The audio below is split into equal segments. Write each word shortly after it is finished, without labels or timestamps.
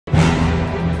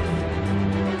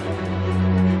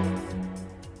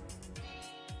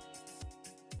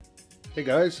Hey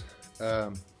guys,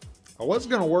 I was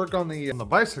gonna work on the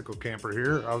bicycle camper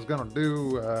here. I was gonna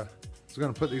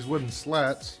put these wooden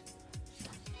slats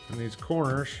in these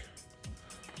corners,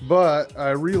 but I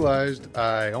realized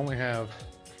I only have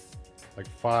like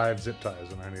 5 zip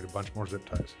ties and I need a bunch more zip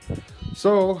ties.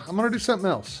 So I'm gonna do something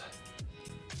else.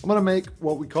 I'm gonna make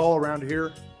what we call around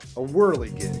here a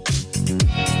whirligig.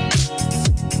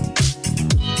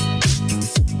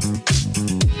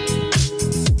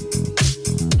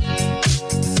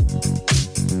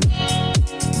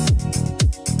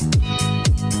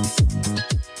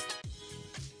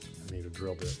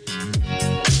 Drill bit.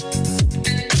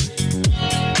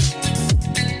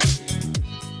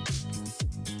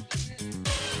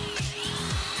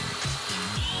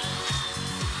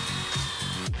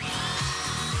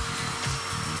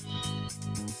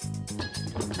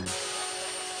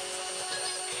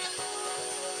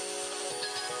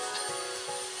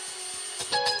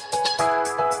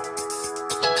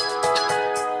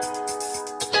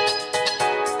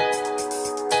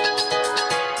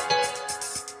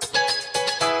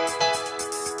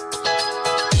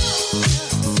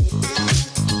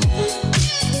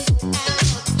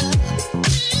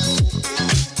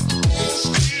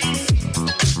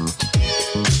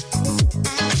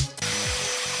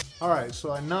 Alright,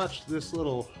 so I notched this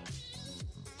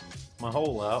my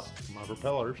hole out, my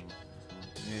propellers,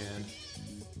 and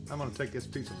I'm going to take this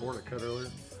piece of board I cut earlier,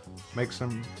 make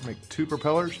 2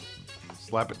 propellers,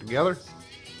 slap it together,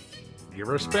 give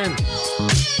her a spin.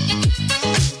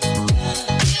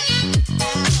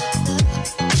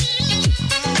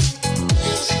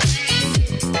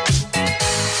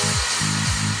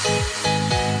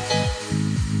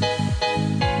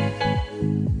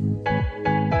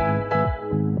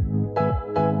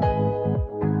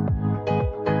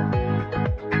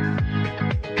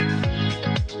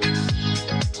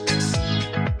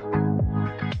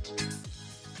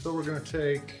 So we're going to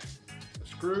take a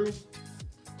screw,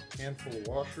 handful of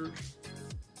washers,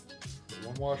 put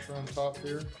 1 washer on top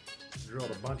here, drilled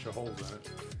a bunch of holes in it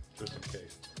just in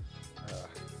case.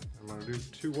 I'm going to do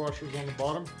 2 washers on the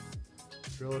bottom,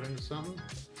 drill it into something,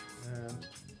 and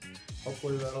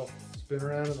hopefully that'll spin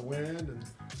around in the wind and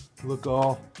look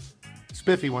all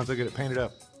spiffy once I get it painted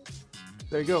up.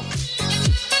 There you go.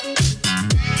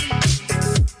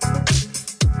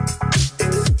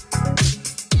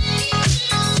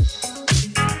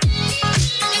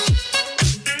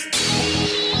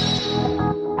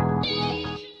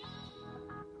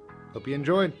 Hope you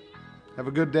enjoyed. Have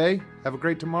a good day. Have a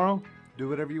great tomorrow. Do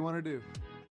whatever you want to do.